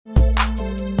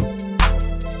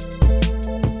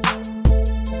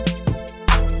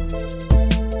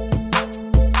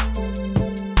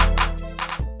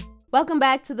Welcome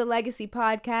back to the Legacy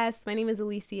Podcast. My name is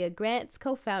Alicia Grants,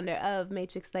 co-founder of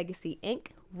Matrix Legacy Inc.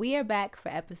 We are back for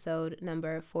episode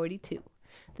number 42.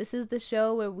 This is the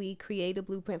show where we create a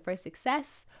blueprint for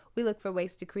success. We look for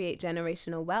ways to create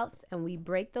generational wealth, and we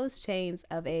break those chains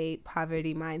of a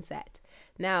poverty mindset.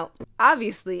 Now,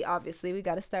 obviously, we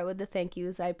got to start with the thank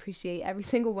yous. I appreciate every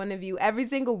single one of you every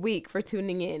single week for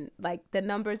tuning in. Like, the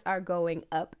numbers are going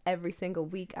up every single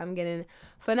week. I'm getting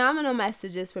phenomenal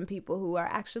messages from people who are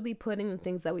actually putting the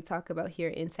things that we talk about here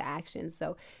into action.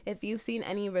 So if you've seen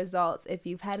any results, if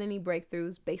you've had any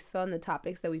breakthroughs based on the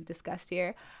topics that we've discussed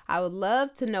here, I would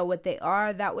love to know what they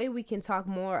are. That way we can talk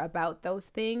more about those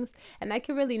things, and I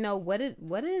can really know what it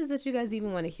is that you guys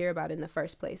even want to hear about in the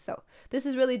first place. So this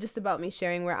is really just about me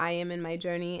sharing where I am in my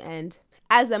journey, and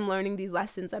as I'm learning these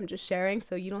lessons, I'm just sharing,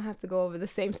 so you don't have to go over the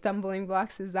same stumbling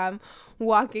blocks as I'm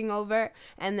walking over.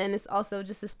 And then it's also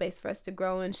just a space for us to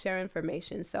grow and share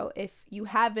information. So if you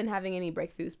have been having any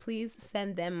breakthroughs, please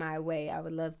send them my way. I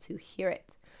would love to hear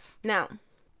it. Now,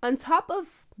 on top of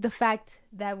the fact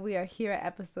that we are here at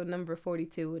episode number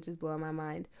 42, which is blowing my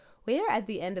mind, we are at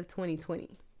the end of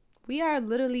 2020. We are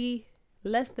literally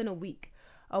less than a week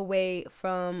away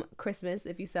from Christmas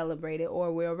if you celebrate it,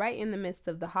 or we're right in the midst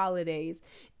of the holidays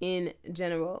in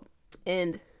general.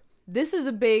 And this is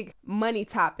a big money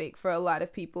topic for a lot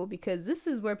of people, because this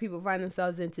is where people find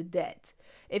themselves into debt.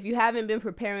 If you haven't been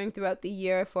preparing throughout the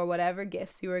year for whatever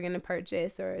gifts you were going to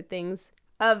purchase, or things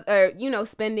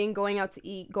spending, going out to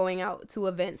eat, going out to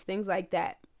events, things like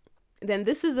that, then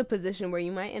this is a position where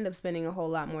you might end up spending a whole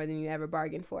lot more than you ever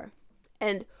bargained for.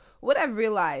 And what I've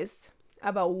realized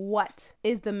about what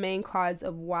is the main cause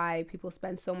of why people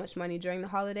spend so much money during the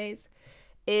holidays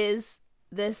is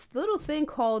this little thing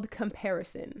called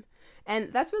comparison.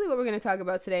 And that's really what we're going to talk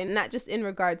about today, not just in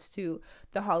regards to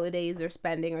the holidays or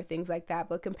spending or things like that,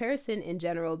 but comparison in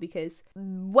general, because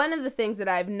one of the things that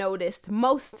I've noticed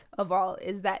most of all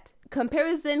is that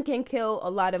comparison can kill a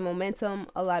lot of momentum,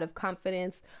 a lot of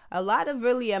confidence, a lot of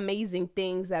really amazing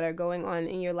things that are going on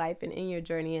in your life and in your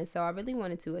journey. And so I really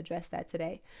wanted to address that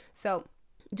today. So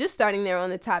just starting there on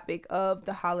the topic of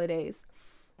the holidays,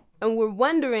 and we're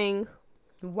wondering,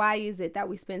 why is it that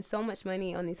we spend so much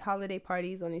money on these holiday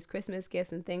parties, on these Christmas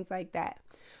gifts and things like that?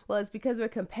 Well, it's because we're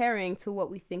comparing to what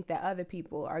we think that other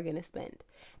people are going to spend.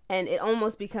 And it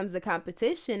almost becomes a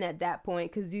competition at that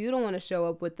point, because you don't want to show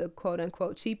up with the quote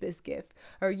unquote cheapest gift,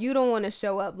 or you don't want to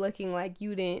show up looking like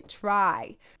you didn't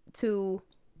try to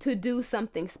do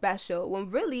something special, when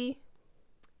really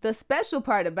the special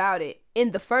part about it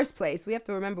in the first place, we have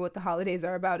to remember what the holidays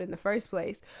are about in the first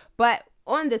place. But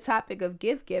on the topic of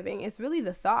gift giving, it's really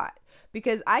the thought,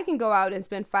 because I can go out and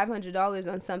spend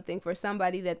 $500 on something for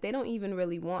somebody that they don't even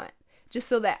really want, just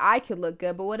so that I could look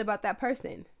good. But what about that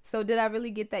person? So did I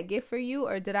really get that gift for you,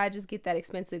 or did I just get that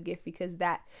expensive gift because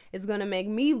that is going to make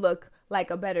me look like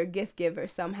a better gift giver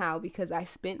somehow because I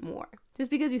spent more?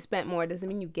 Just because you spent more doesn't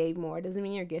mean you gave more, doesn't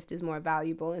mean your gift is more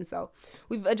valuable. And so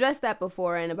we've addressed that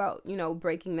before, and about,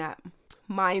 breaking that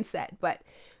mindset. But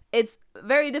it's a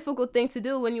very difficult thing to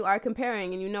do when you are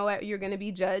comparing, and you're going to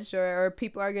be judged, or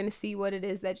people are going to see what it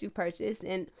is that you purchased.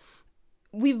 And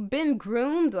we've been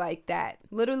groomed like that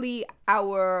literally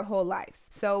our whole lives.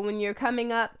 So when you're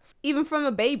coming up, even from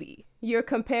a baby, you're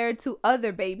compared to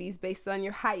other babies based on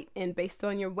your height and based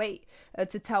on your weight,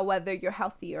 to tell whether you're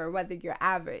healthy or whether you're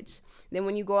average. Then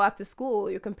when you go off to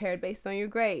school, you're compared based on your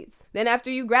grades. Then after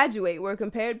you graduate, we're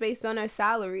compared based on our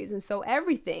salaries. And so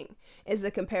everything is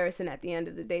a comparison at the end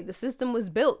of the day. The system was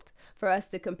built for us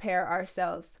to compare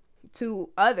ourselves to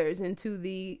others and to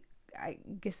the, I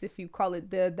guess if you call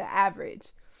it the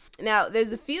average. Now,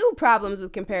 there's a few problems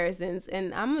with comparisons,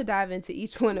 and I'm going to dive into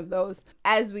each one of those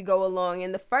as we go along.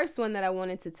 And the first one that I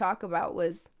wanted to talk about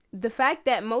was the fact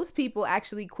that most people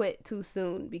actually quit too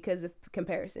soon because of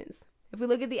comparisons. If we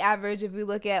look at the average, if we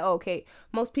look at, okay,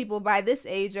 most people by this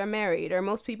age are married, or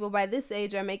most people by this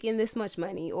age are making this much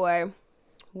money, or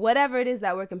whatever it is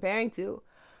that we're comparing to,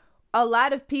 a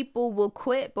lot of people will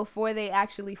quit before they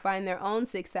actually find their own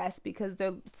success, because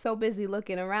they're so busy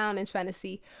looking around and trying to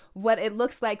see what it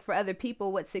looks like for other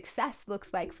people, what success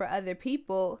looks like for other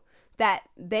people, that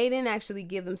they didn't actually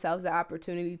give themselves the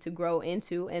opportunity to grow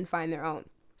into and find their own.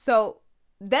 So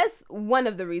that's one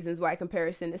of the reasons why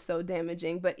comparison is so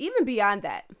damaging. But even beyond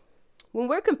that, when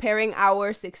we're comparing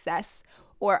our success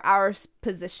or our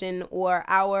position or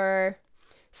our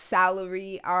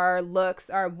salary, our looks,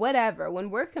 or whatever, when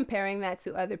we're comparing that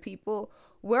to other people,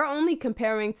 we're only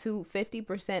comparing to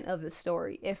 50% of the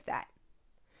story, if that.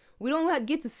 We don't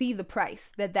get to see the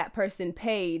price that person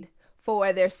paid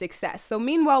for their success. So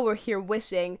meanwhile, we're here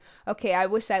wishing, okay, I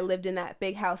wish I lived in that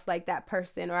big house like that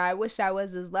person, or I wish I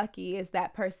was as lucky as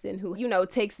that person who,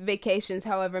 takes vacations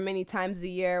however many times a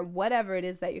year, whatever it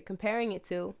is that you're comparing it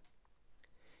to.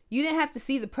 You didn't have to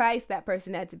see the price that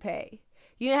person had to pay.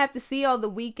 You didn't have to see all the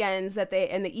weekends and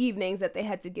the evenings that they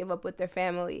had to give up with their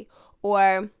family,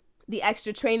 or the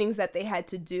extra trainings that they had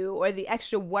to do, or the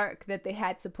extra work that they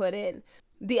had to put in,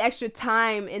 the extra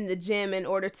time in the gym in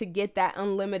order to get that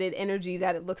unlimited energy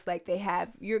that it looks like they have.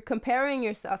 You're comparing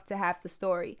yourself to half the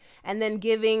story and then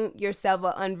giving yourself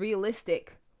an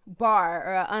unrealistic bar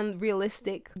or an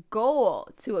unrealistic goal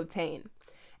to obtain.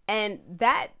 And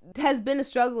that has been a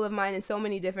struggle of mine in so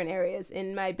many different areas,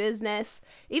 in my business,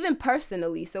 even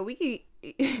personally. So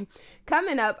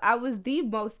coming up, I was the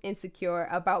most insecure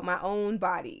about my own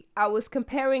body. I was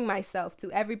comparing myself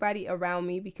to everybody around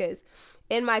me because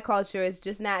in my culture, it's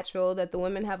just natural that the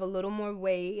women have a little more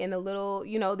weight and a little,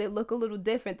 they look a little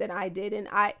different than I did. And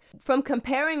from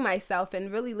comparing myself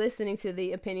and really listening to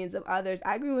the opinions of others,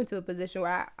 I grew into a position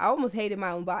where I almost hated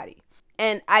my own body.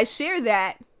 And I share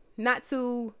that not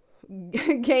to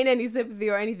gain any sympathy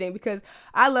or anything, because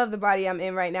I love the body I'm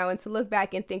in right now. And to look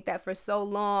back and think that for so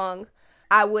long,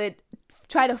 I would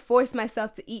try to force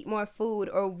myself to eat more food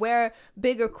or wear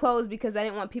bigger clothes because I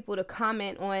didn't want people to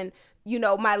comment on,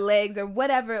 my legs or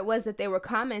whatever it was that they were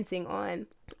commenting on.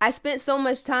 I spent so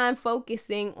much time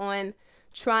focusing on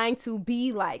trying to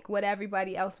be like what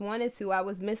everybody else wanted to. I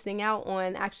was missing out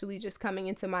on actually just coming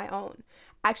into my own,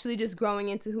 actually just growing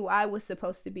into who I was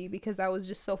supposed to be, because I was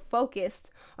just so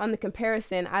focused on the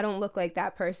comparison. I don't look like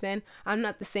that person. I'm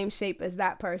not the same shape as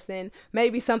that person.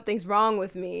 Maybe something's wrong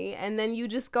with me. And then you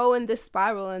just go in this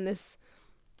spiral and this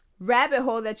rabbit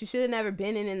hole that you should have never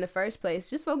been in the first place,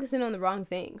 just focusing on the wrong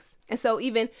things. And so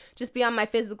even just beyond my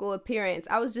physical appearance,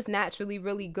 I was just naturally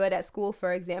really good at school,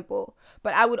 for example,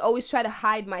 but I would always try to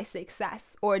hide my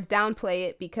success or downplay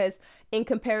it because in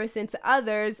comparison to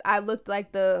others, I looked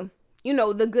like the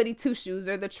goody two shoes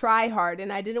or the try hard,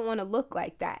 and I didn't want to look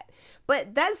like that.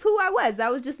 But that's who I was. I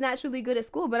was just naturally good at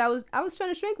school, but I was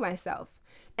trying to shrink myself.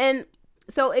 And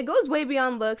so it goes way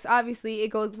beyond looks. Obviously, it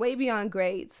goes way beyond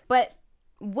grades. But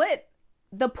what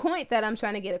the point that I'm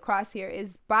trying to get across here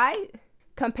is, by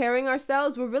comparing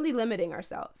ourselves, we're really limiting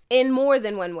ourselves in more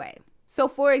than one way. So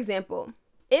for example,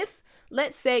 if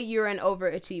let's say you're an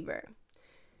overachiever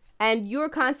and you're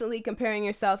constantly comparing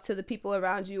yourself to the people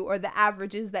around you or the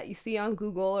averages that you see on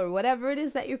Google or whatever it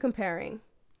is that you're comparing,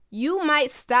 you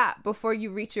might stop before you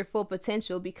reach your full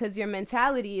potential because your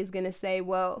mentality is going to say,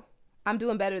 well, I'm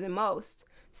doing better than most,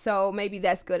 so maybe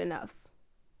that's good enough.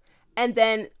 And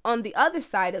then on the other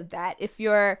side of that, if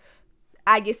you're,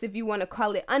 I guess if you want to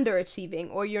call it underachieving,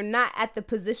 or you're not at the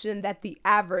position that the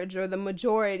average or the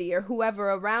majority or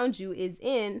whoever around you is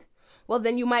in, well,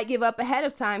 then you might give up ahead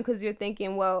of time because you're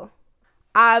thinking, well,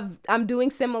 I'm doing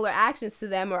similar actions to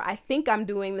them, or I think I'm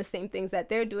doing the same things that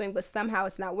they're doing, but somehow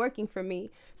it's not working for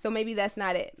me. So maybe that's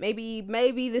not it.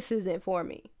 Maybe this isn't for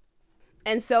me.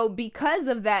 And so because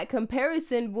of that,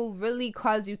 comparison will really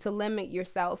cause you to limit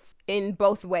yourself in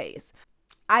both ways.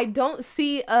 I don't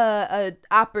see a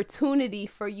opportunity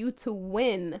for you to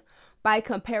win by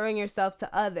comparing yourself to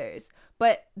others.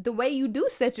 But the way you do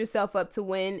set yourself up to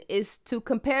win is to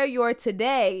compare your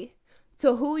today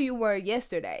to who you were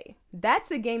yesterday. That's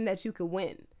a game that you could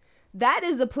win. That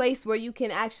is a place where you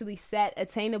can actually set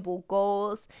attainable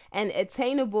goals and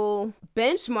attainable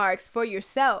benchmarks for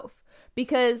yourself.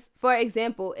 Because, for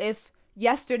example, if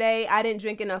yesterday I didn't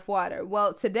drink enough water,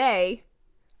 well, today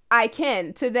I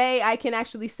can. Today I can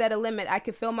actually set a limit. I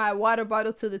can fill my water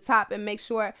bottle to the top and make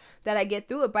sure that I get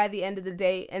through it by the end of the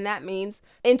day. And that means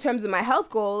in terms of my health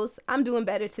goals, I'm doing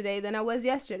better today than I was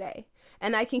yesterday.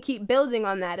 And I can keep building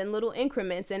on that in little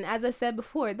increments. And as I said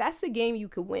before, that's the game you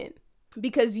could win,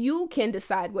 because you can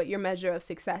decide what your measure of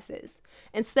success is.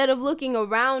 Instead of looking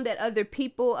around at other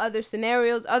people, other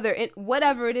scenarios,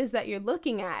 whatever it is that you're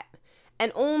looking at,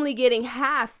 and only getting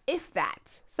half, if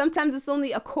that. Sometimes it's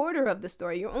only a quarter of the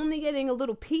story. You're only getting a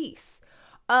little piece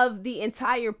of the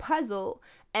entire puzzle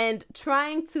and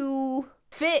trying to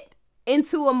fit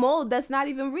into a mold that's not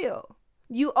even real.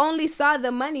 You only saw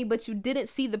the money, but you didn't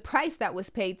see the price that was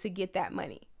paid to get that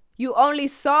money. You only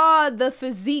saw the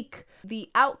physique, the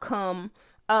outcome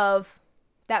of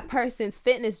that person's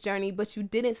fitness journey, but you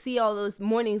didn't see all those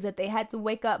mornings that they had to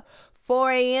wake up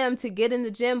 4 a.m. to get in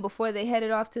the gym before they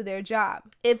headed off to their job.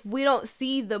 If we don't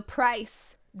see the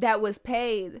price that was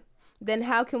paid, then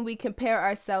how can we compare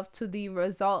ourselves to the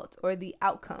result or the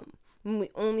outcome? when we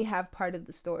only have part of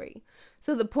the story.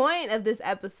 So the point of this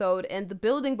episode and the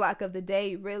building block of the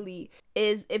day really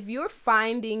is, if you're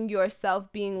finding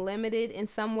yourself being limited in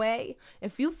some way,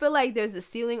 if you feel like there's a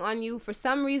ceiling on you, for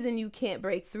some reason you can't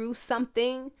break through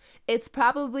something, it's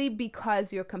probably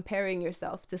because you're comparing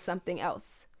yourself to something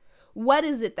else. What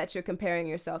is it that you're comparing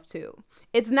yourself to?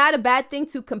 It's not a bad thing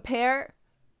to compare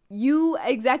you,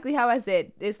 exactly how I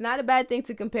said. It's not a bad thing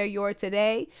to compare your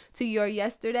today to your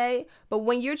yesterday. But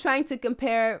when you're trying to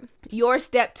compare your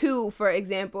step 2, for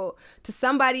example, to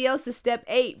somebody else's step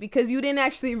 8, because you didn't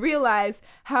actually realize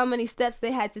how many steps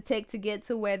they had to take to get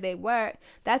to where they were,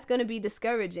 that's going to be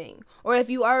discouraging. Or if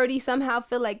you already somehow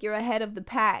feel like you're ahead of the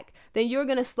pack, then you're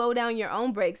going to slow down your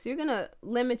own brakes. You're going to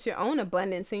limit your own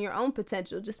abundance and your own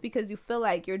potential just because you feel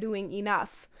like you're doing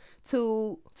enough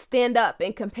to stand up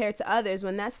and compare to others,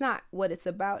 when that's not what it's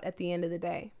about at the end of the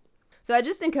day. So I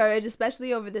just encourage,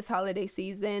 especially over this holiday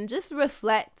season, just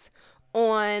reflect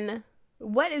on,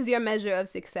 what is your measure of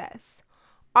success?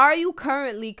 Are you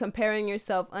currently comparing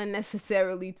yourself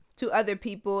unnecessarily to other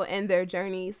people and their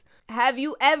journeys? Have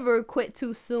you ever quit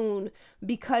too soon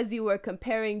because you were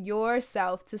comparing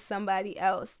yourself to somebody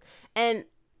else? And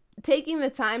taking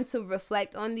the time to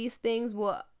reflect on these things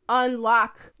will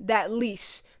unlock that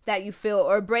leash that you feel,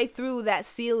 or break through that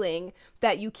ceiling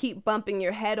that you keep bumping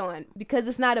your head on, because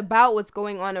it's not about what's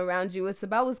going on around you. It's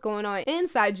about what's going on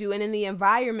inside you and in the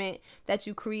environment that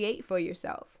you create for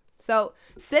yourself. So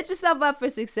set yourself up for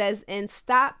success and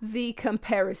stop the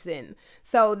comparison.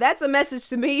 So that's a message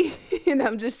to me, and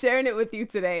I'm just sharing it with you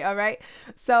today. All right.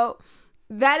 So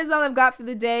that is all I've got for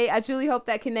the day. I truly hope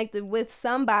that connected with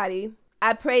somebody.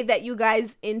 I pray that you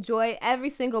guys enjoy every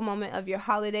single moment of your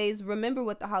holidays. Remember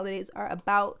what the holidays are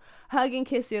about. Hug and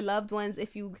kiss your loved ones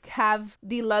if you have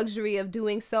the luxury of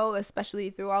doing so, especially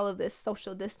through all of this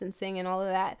social distancing and all of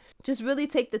that. Just really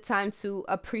take the time to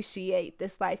appreciate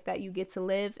this life that you get to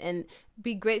live, and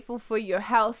be grateful for your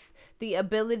health, the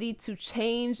ability to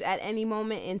change at any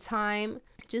moment in time.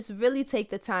 Just really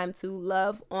take the time to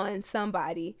love on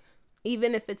somebody,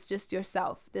 even if it's just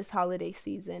yourself this holiday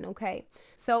season, okay?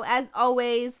 So as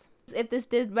always, if this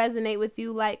did resonate with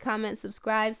you, like, comment,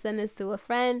 subscribe, send this to a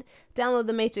friend. Download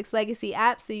the Matrix Legacy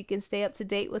app so you can stay up to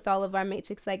date with all of our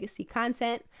Matrix Legacy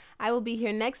content. I will be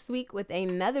here next week with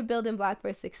another building block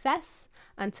for success.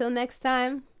 Until next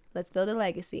time, let's build a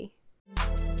legacy.